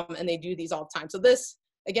 and they do these all the time. So this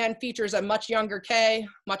again features a much younger Kay,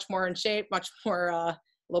 much more in shape, much more a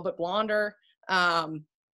little bit blonder.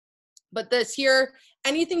 But this here,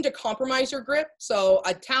 anything to compromise your grip. So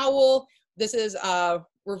a towel, this is a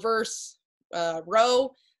reverse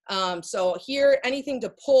row. So here, anything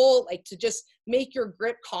to pull, like to just make your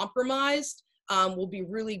grip compromised, will be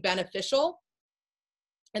really beneficial.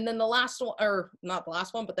 And then the last one, or not the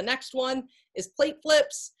last one, but the next one is plate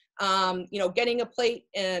flips. Getting a plate,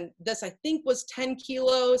 and this I think was 10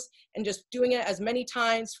 kilos, and just doing it as many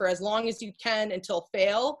times for as long as you can until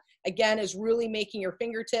fail, again, is really making your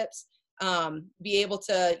fingertips be able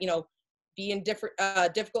to, be in different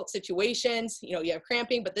difficult situations. You have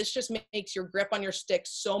cramping, but this just makes your grip on your stick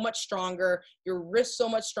so much stronger, your wrist so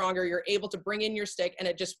much stronger. You're able to bring in your stick, and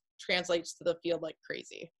it just translates to the field like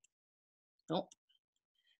crazy.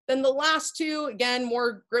 Then the last two, again,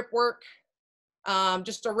 more grip work,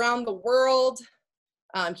 just around the world.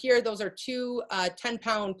 Here, those are two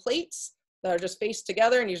 10-pound plates that are just faced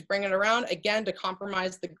together, and you just bring it around, again, to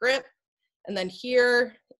compromise the grip. And then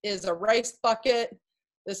here is a rice bucket.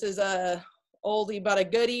 This is a oldie but a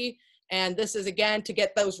goodie. And this is, again, to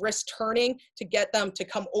get those wrists turning, to get them to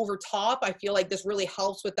come over top. I feel like this really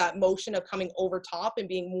helps with that motion of coming over top and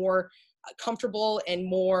being more comfortable and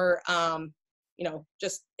more,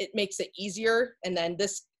 just it makes it easier. And then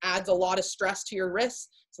this adds a lot of stress to your wrists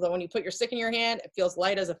so that when you put your stick in your hand, it feels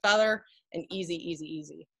light as a feather and easy, easy,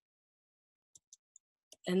 easy.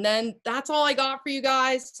 And then that's all I got for you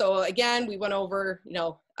guys. So again, we went over,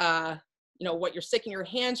 what your stick in your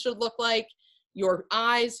hand should look like, your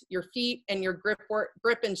eyes, your feet, and your grip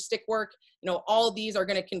and stick work. All of these are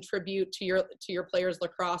going to contribute to your player's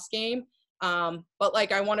lacrosse game. But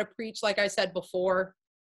like I want to preach, like I said before,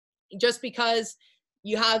 just because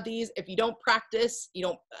you have these, if you don't practice, you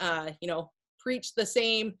don't, preach the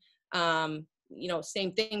same,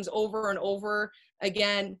 same things over and over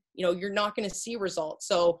again, you're not going to see results.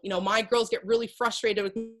 So, my girls get really frustrated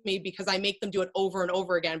with me because I make them do it over and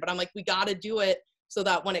over again, but I'm like, we got to do it so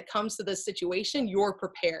that when it comes to this situation, you're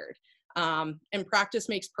prepared. And practice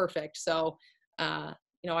makes perfect. So,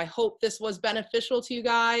 I hope this was beneficial to you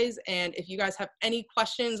guys. And if you guys have any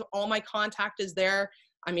questions, all my contact is there.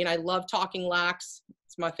 I mean, I love talking lax.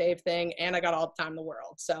 It's my fave thing. And I got all the time in the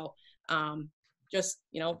world. So, just,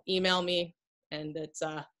 email me, and it's,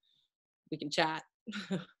 we can chat.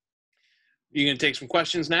 You gonna take some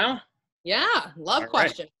questions now? Yeah, love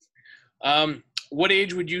questions. Right. What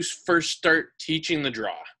age would you first start teaching the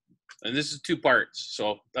draw? And this is 2 parts,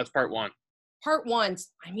 so that's part 1. Part 1,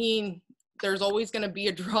 I mean, there's always going to be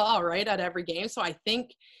a draw, right, at every game. So I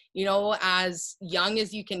think, as young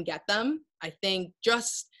as you can get them, I think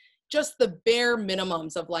just the bare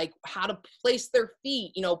minimums of like how to place their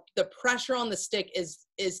feet, the pressure on the stick is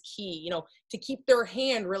key, to keep their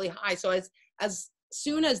hand really high. So as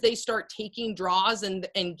soon as they start taking draws and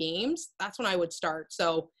games, that's when I would start.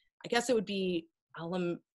 So I guess it would be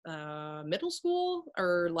middle school,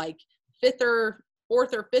 or like 4th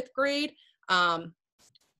or 5th grade.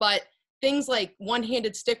 But things like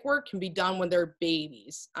one-handed stick work can be done when they're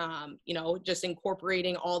babies, just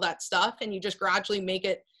incorporating all that stuff, and you just gradually make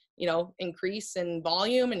it, increase in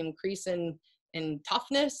volume and increase in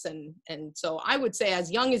toughness. And so I would say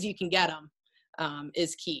as young as you can get them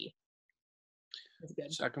is key. That's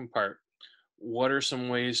good. Second part, what are some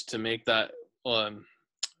ways to make that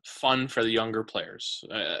fun for the younger players?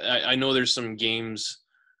 I know there's some games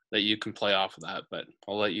that you can play off of that, but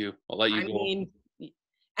I'll let you go. Mean,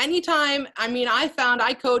 anytime. I mean,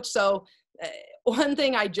 I coach, so one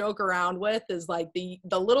thing I joke around with is like the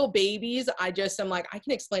little babies. I'm like, I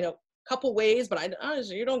can explain a couple ways, but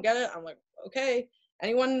you don't get it. I'm like, okay,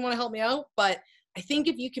 anyone want to help me out? But I think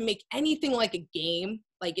if you can make anything like a game,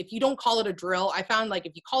 like if you don't call it a drill, I found like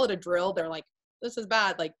if you call it a drill, they're like, this is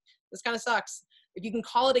bad. Like this kind of sucks. If you can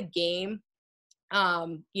call it a game, I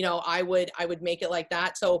would make it like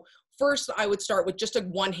that. So first I would start with just a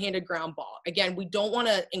one-handed ground ball. Again, we don't want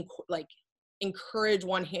to encourage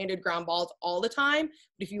one-handed ground balls all the time.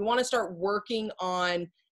 But if you want to start working on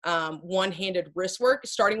one-handed wrist work,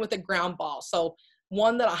 starting with a ground ball. So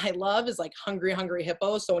one that I love is like Hungry Hungry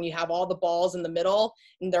Hippo. So when you have all the balls in the middle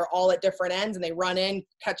and they're all at different ends and they run in,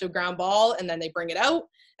 catch a ground ball, and then they bring it out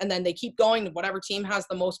and then they keep going. Whatever team has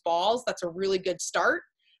the most balls, that's a really good start.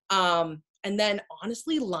 And then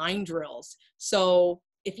honestly, line drills. So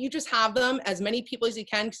if you just have them, as many people as you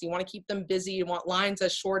can, because you want to keep them busy, you want lines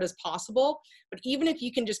as short as possible. But even if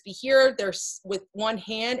you can just be here, there's with one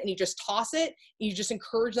hand and you just toss it, and you just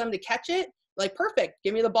encourage them to catch it, like, perfect,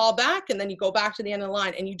 give me the ball back, and then you go back to the end of the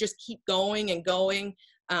line and you just keep going and going.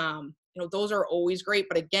 Those are always great.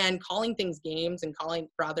 But again, calling things games and calling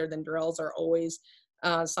rather than drills are always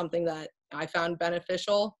something that I found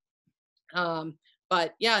beneficial.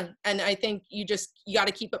 But yeah, and I think you got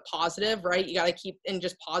to keep it positive, right? You got to keep in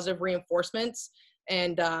just positive reinforcements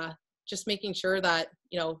and just making sure that,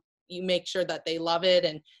 you make sure that they love it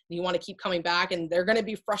and you want to keep coming back, and they're going to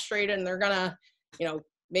be frustrated and they're going to,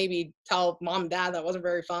 maybe tell mom and dad that wasn't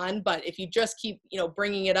very fun. But if you just keep,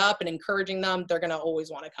 bringing it up and encouraging them, they're going to always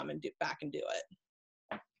want to come and do back and do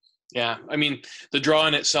it. Yeah. I mean, the draw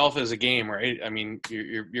in itself is a game, right? I mean,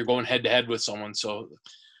 you're going head to head with someone. So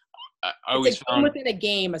I always found within a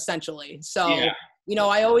game essentially. So, yeah.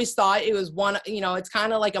 I always thought it was one, it's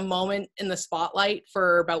kind of like a moment in the spotlight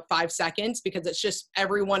for about 5 seconds because it's just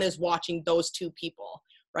everyone is watching those two people.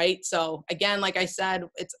 Right. So again, like I said,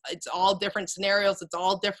 it's all different scenarios. It's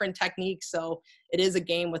all different techniques. So it is a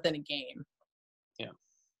game within a game. Yeah.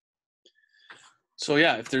 So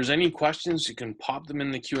yeah, if there's any questions, you can pop them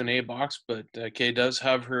in the Q&A box, but Kay does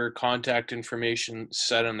have her contact information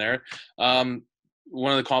set in there. One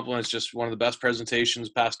of the compliments, just one of the best presentations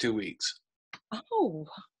past 2 weeks. Oh,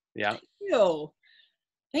 yeah. Thank you.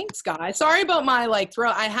 Thanks, guys. Sorry about my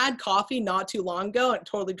throat. I had coffee not too long ago and it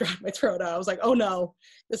totally dried my throat out. I was like, oh no,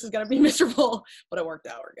 this is going to be miserable, but it worked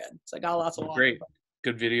out. We're good. So I got lots of water. Great.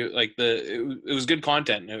 Good video. It was good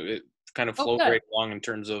content. It kind of flowed right along in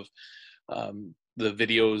terms of the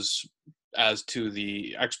videos as to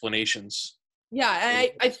the explanations. Yeah.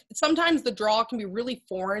 I sometimes the draw can be really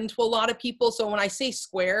foreign to a lot of people. So when I say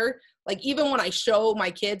square, even when I show my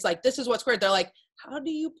kids, this is what square, they're like, how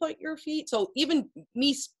do you put your feet? So even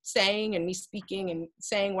me saying and me speaking and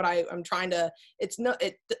saying what I'm trying to,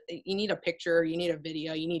 you need a picture, you need a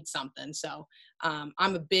video, you need something. So I'm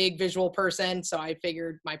a big visual person. So I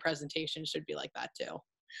figured my presentation should be like that too.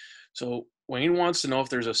 So Wayne wants to know if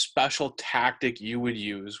there's a special tactic you would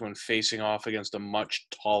use when facing off against a much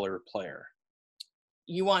taller player.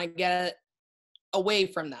 You want to get away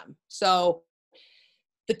from them. So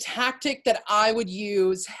the tactic that I would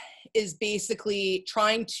use is basically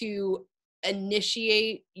trying to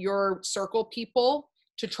initiate your circle people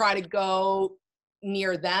to try to go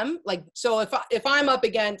near them. So if I'm up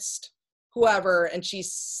against whoever and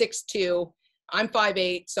she's 6'2", I'm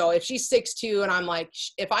 5'8". So if she's 6'2" and I'm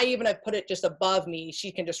if I even put it just above me, she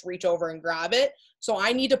can just reach over and grab it. So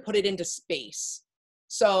I need to put it into space.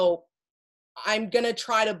 So I'm going to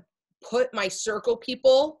try to put my circle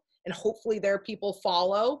people and hopefully their people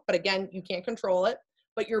follow. But again, you can't control it.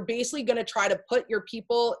 But you're basically going to try to put your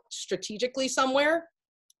people strategically somewhere,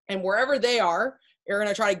 and wherever they are, you're going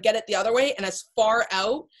to try to get it the other way and as far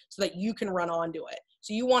out so that you can run onto it.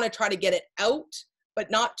 So you want to try to get it out,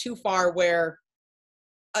 but not too far where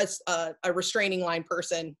a restraining line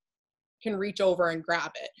person can reach over and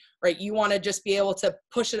grab it, right? You want to just be able to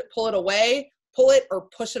pull it away, pull it or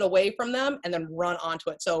push it away from them and then run onto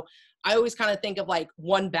it. So I always kind of think of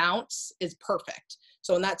one bounce is perfect.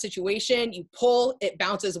 So in that situation, you pull, it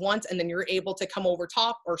bounces once, and then you're able to come over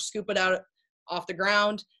top or scoop it out off the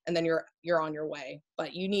ground, and then you're on your way.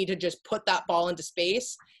 But you need to just put that ball into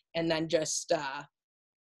space and then just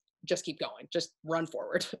keep going. Just run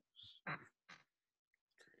forward.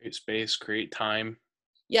 Create space, create time.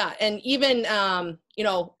 Yeah, and even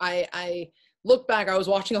I look back, I was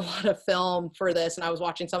watching a lot of film for this, and I was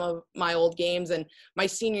watching some of my old games. And my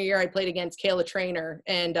senior year, I played against Kayla Trainer,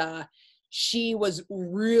 and she was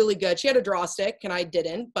really good. She had a draw stick and I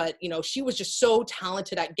didn't, but she was just so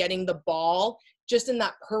talented at getting the ball just in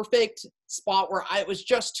that perfect spot where it was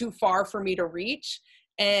just too far for me to reach.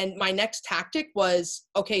 And my next tactic was,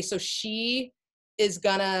 okay, so she is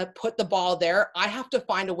gonna put the ball there. I have to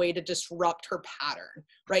find a way to disrupt her pattern,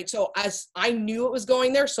 right? So as I knew it was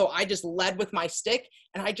going there, so I just led with my stick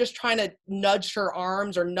and I just trying to nudge her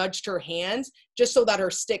arms or nudged her hands just so that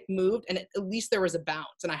her stick moved and at least there was a bounce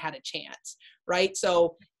and I had a chance, right?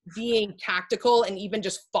 So being tactical and even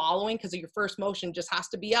just following, because your first motion just has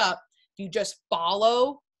to be up. If you just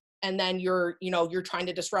follow and then you're trying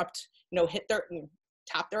to disrupt, hit their,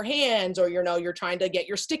 tap their hands, or you're trying to get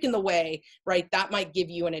your stick in the way, right? That might give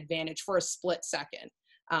you an advantage for a split second.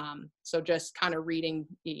 So just kind of reading,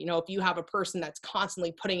 you know, if you have a person that's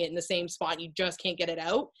constantly putting it in the same spot, you just can't get it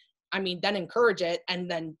out. I mean, then encourage it, and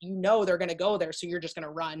then you know they're going to go there, so you're just going to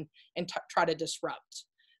run and try to disrupt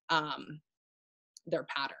their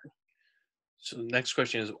pattern. So the next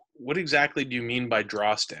question is, what exactly do you mean by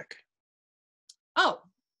draw stick? Oh,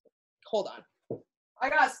 hold on. I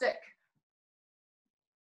got a stick.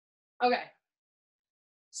 Okay.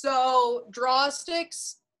 So draw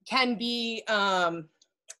sticks can be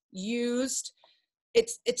used.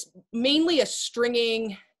 It's mainly a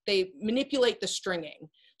stringing. They manipulate the stringing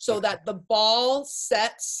so that the ball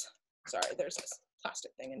sets. Sorry, there's this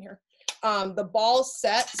plastic thing in here. The ball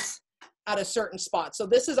sets at a certain spot. So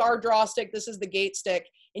this is our draw stick. This is the gate stick.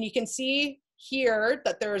 And you can see here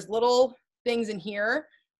that there's little things in here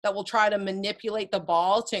that will try to manipulate the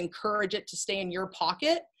ball to encourage it to stay in your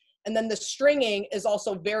pocket. And then the stringing is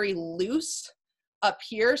also very loose up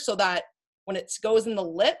here so that when it goes in the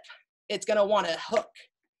lip, it's going to want to hook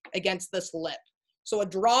against this lip. So a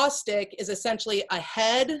draw stick is essentially a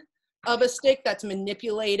head of a stick that's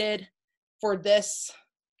manipulated for this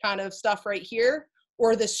kind of stuff right here,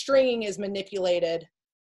 or the stringing is manipulated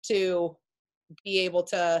to be able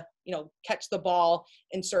to, you know, catch the ball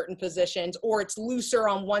in certain positions, or it's looser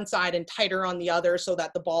on one side and tighter on the other so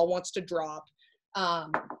that the ball wants to drop.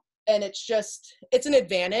 And it's an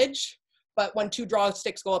advantage, but when two draw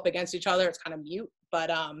sticks go up against each other, it's kind of mute. But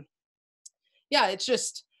yeah, it's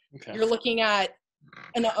just, you're looking at,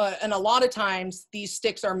 and a lot of times these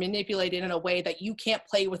sticks are manipulated in a way that you can't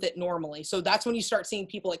play with it normally. So that's when you start seeing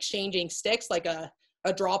people exchanging sticks, like a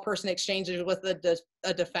draw person exchanges with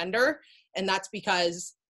a defender. And that's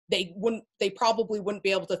because they probably wouldn't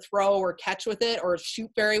be able to throw or catch with it or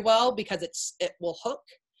shoot very well because it will hook,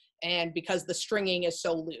 and because the stringing is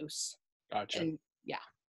so loose. Gotcha. And yeah.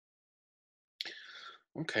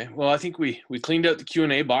 Okay. Well, I think we cleaned out the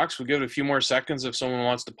Q&A box. We'll give it a few more seconds if someone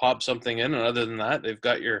wants to pop something in. And other than that, they've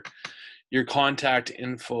got your contact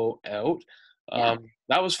info out. Yeah.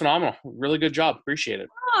 That was phenomenal. Really good job. Appreciate it.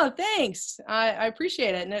 Oh, thanks. I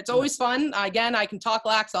appreciate it. And it's always fun. Again, I can talk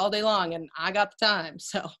lax all day long, and I got the time.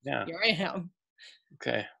 So yeah, here I am.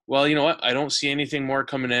 Okay. Well, you know what? I don't see anything more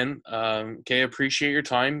coming in. Kay, appreciate your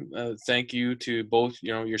time. Thank you to both,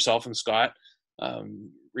 you know, yourself and Scott,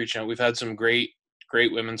 reaching out. We've had some great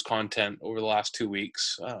women's content over the last 2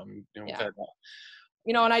 weeks. We've had that.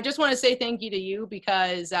 You know, and I just want to say thank you to you,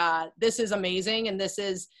 because this is amazing. And this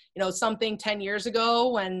is, you know, something 10 years ago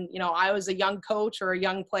when, you know, I was a young coach or a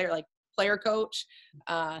young player, like player coach,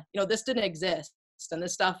 you know, this didn't exist. And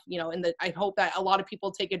this stuff, you know, I hope that a lot of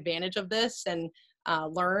people take advantage of this and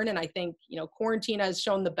learn. And I think, you know, quarantine has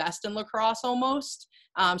shown the best in lacrosse almost.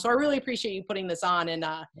 So I really appreciate you putting this on, and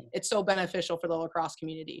it's so beneficial for the lacrosse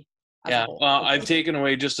community. Yeah, well, I've taken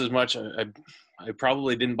away just as much. I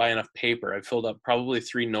probably didn't buy enough paper. I filled up probably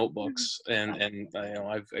 3 notebooks, and you know,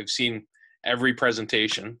 I've seen every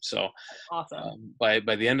presentation. So awesome. By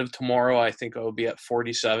the end of tomorrow, I think I'll be at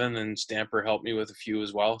 47, and Stamper helped me with a few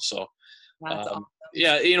as well. So awesome.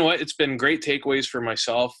 Yeah, you know what? It's been great takeaways for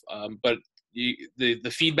myself, but the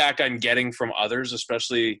feedback I'm getting from others,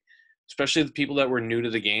 especially the people that were new to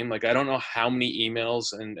the game, like I don't know how many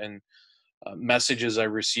emails and messages I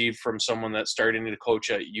received from someone that's starting to coach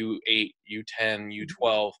at U8, U10,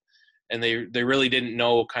 U12, and they really didn't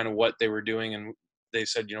know kind of what they were doing. And they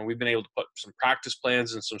said, you know, we've been able to put some practice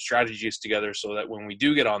plans and some strategies together so that when we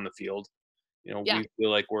do get on the field, you know, we feel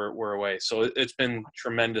like we're away. So it's been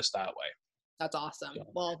tremendous that way. That's awesome.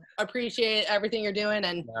 Well, appreciate everything you're doing,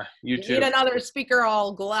 and you too. Need another speaker,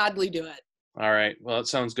 I'll gladly do it. All right. Well, that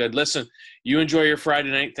sounds good. Listen, you enjoy your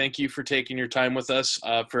Friday night. Thank you for taking your time with us.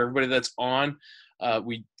 For everybody that's on,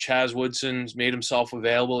 Chaz Woodson's made himself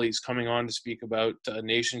available. He's coming on to speak about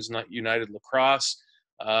Nations United Lacrosse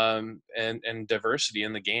and diversity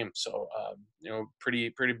in the game. So, you know,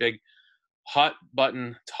 pretty big hot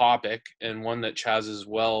button topic, and one that Chaz is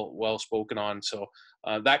well spoken on. So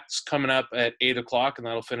that's coming up at 8:00, and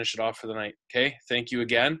that'll finish it off for the night. Okay. Thank you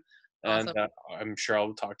again. Awesome. And I'm sure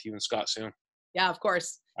I'll talk to you and Scott soon. Yeah, of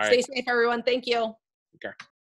course. All Stay right. safe, everyone. Thank you. Okay.